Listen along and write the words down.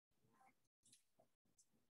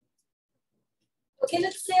Okay,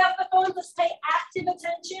 let's stay off the phone. Let's pay active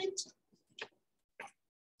attention.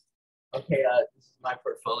 Okay, this is my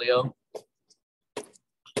portfolio.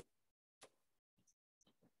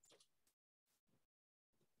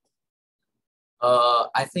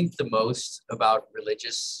 I think the most about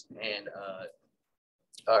religious and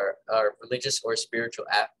our religious or spiritual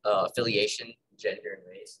affiliation, gender, and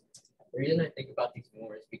race. The reason I think about these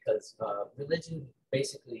more is because religion,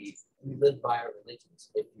 basically, we live by our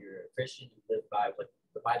religions. If you're a Christian, you live by what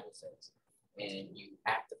the Bible says, and you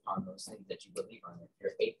act upon those things that you believe on. If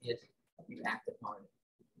you're atheist, you act upon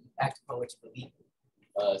what you believe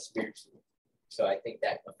spiritually. So I think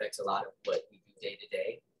that affects a lot of what we do day to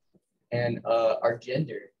day. And our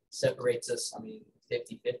gender separates us,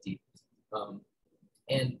 50-50.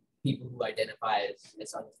 And people who identify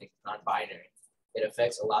as other things, non-binary, it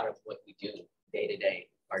affects a lot of what we do day to day,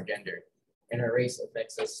 our gender. And our race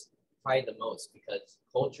affects us probably the most because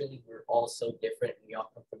culturally we're all so different and we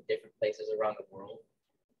all come from different places around the world.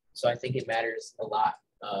 So I think it matters a lot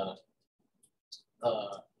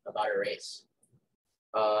about our race.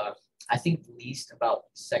 I think the least about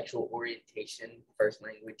sexual orientation, first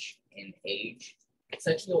language, and age.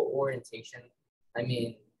 Sexual orientation,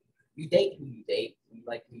 you date who you date, you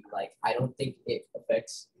like who you like. I don't think it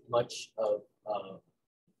affects much of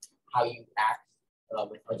how you act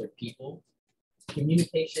with other people.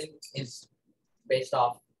 Communication is based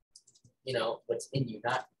off, what's in you,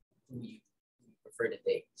 not who you prefer to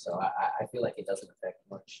date. So I feel like it doesn't affect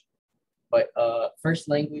much. But first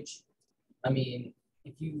language,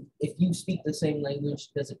 if you speak the same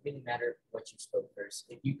language, doesn't really matter what you spoke first.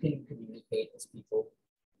 If you can communicate as people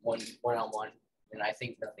one-on-one, then I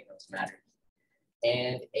think nothing else matters.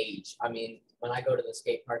 And age. When I go to the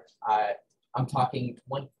skate park, I'll be talking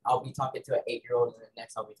to an 8-year-old, and the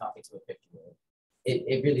next I'll be talking to a 50-year-old.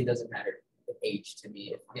 It really doesn't matter the age to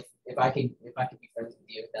me. If I can be friends with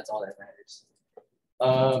you, that's all that matters.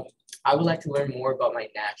 I would like to learn more about my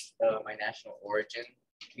national origin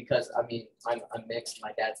because I'm mixed.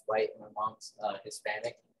 My dad's white and my mom's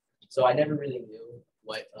Hispanic, so I never really knew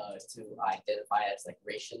what to identify as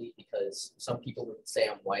racially because some people would say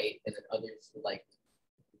I'm white and then others would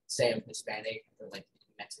say I'm Hispanic or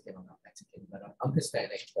Mexican. I'm not Mexican, but I'm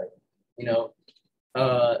Hispanic.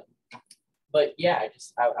 But yeah,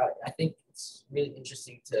 I think it's really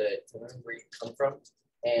interesting to learn where you come from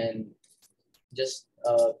and just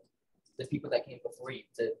the people that came before you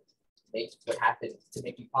to make what happened to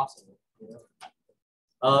make you possible.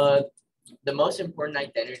 The most important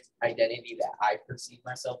identity that I perceive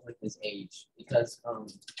myself with is age because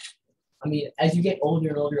as you get older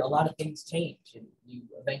and older, a lot of things change and you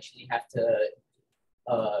eventually have to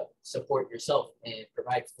support yourself and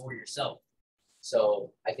provide for yourself.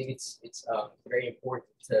 So I think it's very important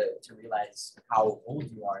to realize how old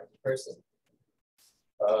you are as a person.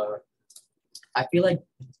 I feel like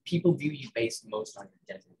people view you based most on your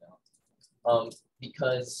gender though.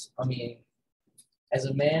 Because as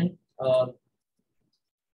a man,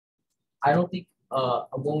 I don't think a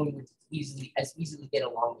woman would easily get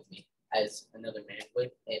along with me as another man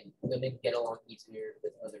would, and women get along easier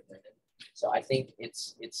with other women. So I think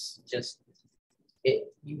it's just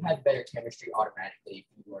you have better chemistry automatically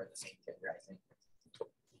if you are the same gender, I think.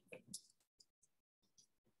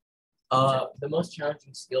 The most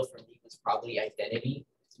challenging skill for me was probably identity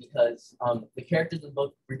because the characters in the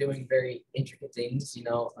book were doing very intricate things.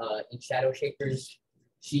 In Shadow Shakers,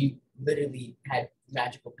 she literally had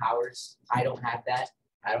magical powers. I don't have that.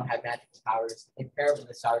 I don't have magical powers. In Parable of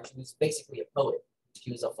the Stars, she was basically a poet.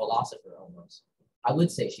 She was a philosopher almost. I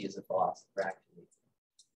would say she is a philosopher actually.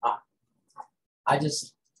 I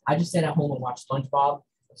just sat at home and watched SpongeBob,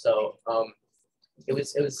 so it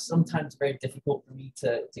was sometimes very difficult for me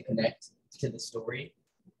to connect to the story.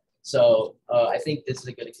 So I think this is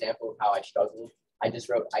a good example of how I struggled. I just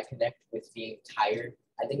wrote, I connect with being tired.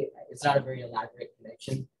 I think it's not a very elaborate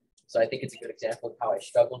connection. So I think it's a good example of how I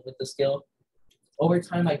struggled with the skill. Over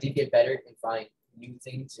time, I did get better and find new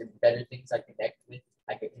things and better things I could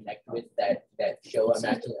connect with that show I'm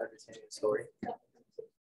actually understanding the story.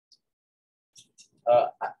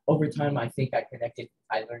 Over time, I think I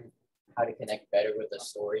learned how to connect better with a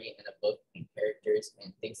story and a book and characters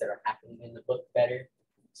and things that are happening in the book better.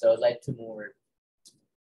 So it led to more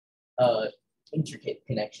intricate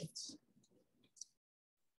connections.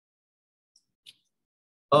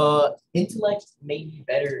 Intellect made me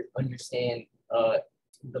better understand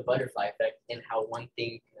the butterfly effect and how one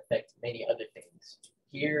thing can affect many other things.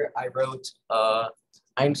 Here I wrote,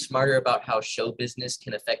 I'm smarter about how show business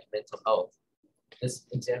can affect mental health. This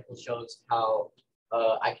example shows how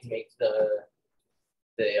I can make the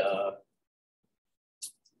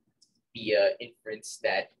the inference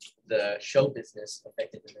that the show business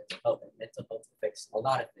affected the mental health, and mental health affects a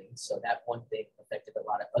lot of things. So that one thing affected a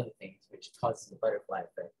lot of other things, which causes the butterfly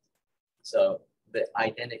effect. So the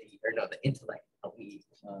intellect helped me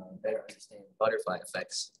better understand butterfly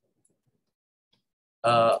effects.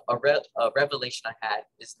 A revelation I had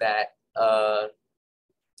is that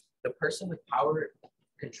the person with power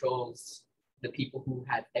controls the people who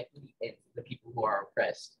have equity and the people who are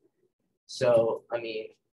oppressed. So, I mean,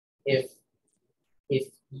 if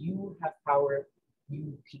you have power,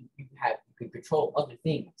 you can control other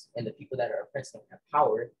things, and the people that are oppressed don't have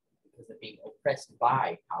power because they're being oppressed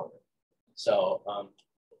by power. So,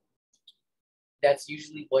 that's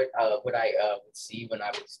usually what I would see when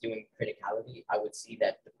I was doing criticality. I would see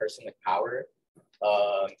that the person with power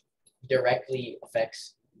directly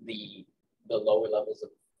affects the lower levels of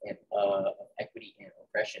equity and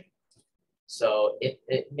oppression. So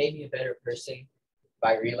it made me a better person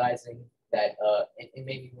by realizing that it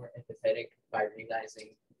made me more empathetic by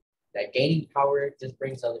realizing that gaining power just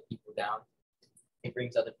brings other people down. It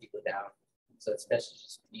brings other people down. So especially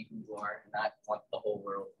just people who are not want the whole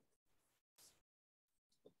world.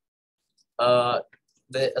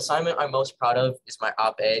 The assignment I'm most proud of is my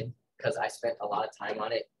op-ed, because I spent a lot of time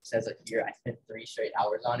on it. It says it here, I spent 3 straight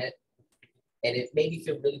hours on it. And it made me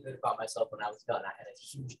feel really good about myself when I was done. I had a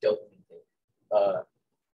huge dopamine thing.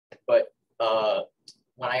 But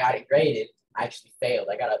when I got it graded, I actually failed.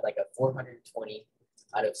 I got a 420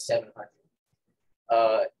 out of 700.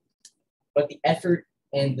 But the effort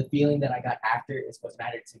and the feeling that I got after is what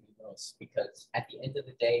mattered to me most, because at the end of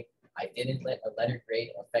the day, I didn't let a letter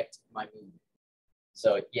grade affect my mood.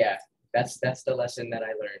 So yeah, that's the lesson that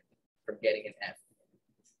I learned from getting an F.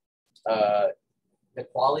 The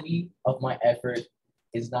quality of my effort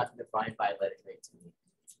is not defined by a letter grade to me.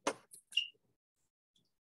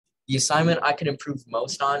 The assignment I could improve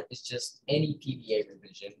most on is just any PBA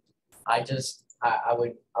revision. I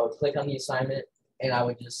would click on the assignment and I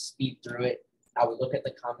would just speed through it. I would look at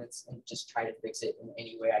the comments and just try to fix it in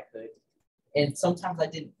any way I could. And sometimes I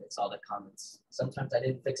didn't fix all the comments. Sometimes I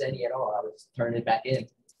didn't fix any at all. I would turn it back in.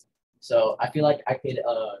 So I feel like I could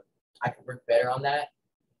work better on that,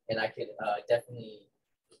 and I could definitely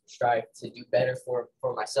strive to do better for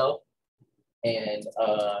myself, and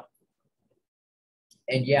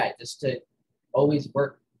yeah, just to always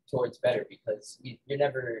work towards better, because you can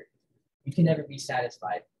never be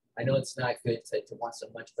satisfied. I know it's not good to want so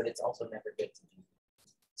much, but it's also never good to be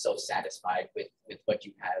so satisfied with what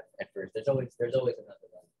you have at first. There's always another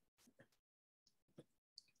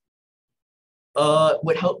one.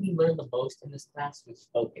 What helped me learn the most in this class was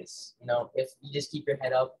focus. You know, if you just keep your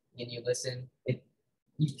head up and you listen,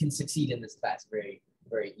 you can succeed in this class very,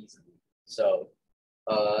 very easily. So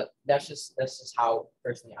that's just how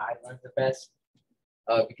personally I learned the best.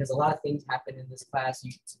 Because a lot of things happen in this class.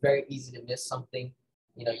 It's very easy to miss something.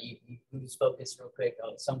 You know, you lose focus real quick.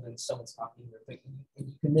 Someone's talking real quick, and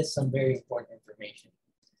you can miss some very important information.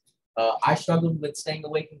 I struggled with staying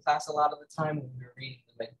awake in class a lot of the time when we were reading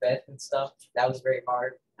the Macbeth and stuff. That was very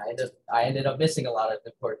hard. I ended up missing a lot of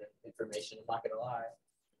important information. I'm not gonna lie,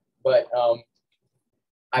 but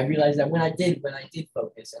I realized that when I did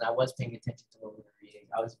focus and I was paying attention to what we were reading,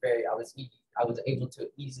 I was able to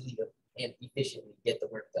easily and efficiently get the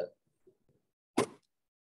work done.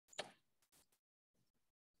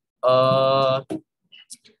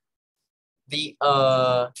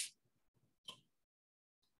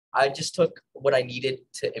 I just took what I needed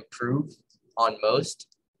to improve on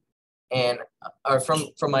most, and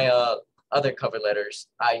from my other cover letters,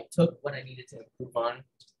 I took what I needed to improve on,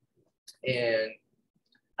 and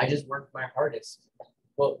I just worked my hardest.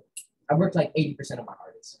 Well, I worked like 80% of my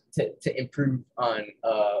hardest to improve on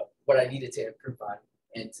what I needed to improve on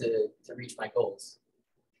and to reach my goals.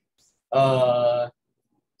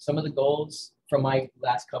 Some of the goals from my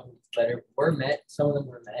last cover letter were met. Some of them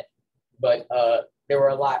were met, but there were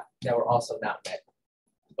a lot that were also not met.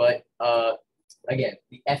 But again,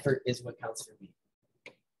 the effort is what counts for me.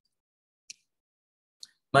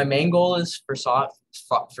 My main goal is for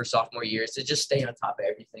sophomore year is to just stay on top of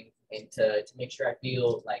everything and to make sure I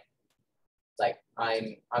feel like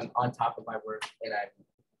I'm on top of my work, and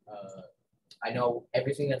I know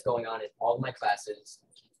everything that's going on in all of my classes.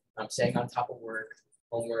 I'm staying on top of work,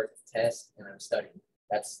 homework, tests, and I'm studying.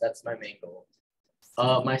 That's my main goal.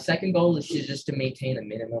 My second goal is just to maintain a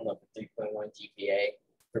minimum of a 3.1 GPA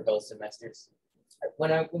for both semesters.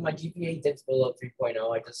 When my GPA dips below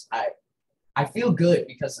 3.0, I feel good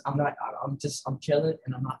because I'm chilling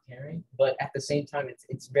and I'm not caring. But at the same time,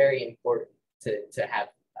 it's very important to have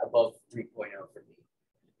above 3.0 for me,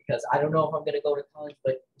 because I don't know if I'm gonna go to college,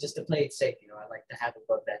 but just to play it safe, I like to have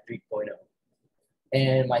above that 3.0.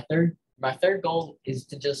 And my third goal is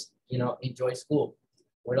to just, enjoy school.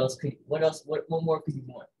 What more could you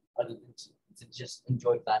want other than to just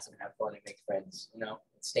enjoy class and have fun and make friends, and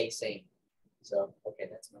stay sane. So, okay,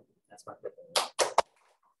 that's my fifth goal.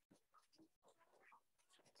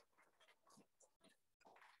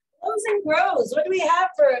 Glows and grows. What do we have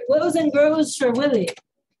for glows and grows for Willie?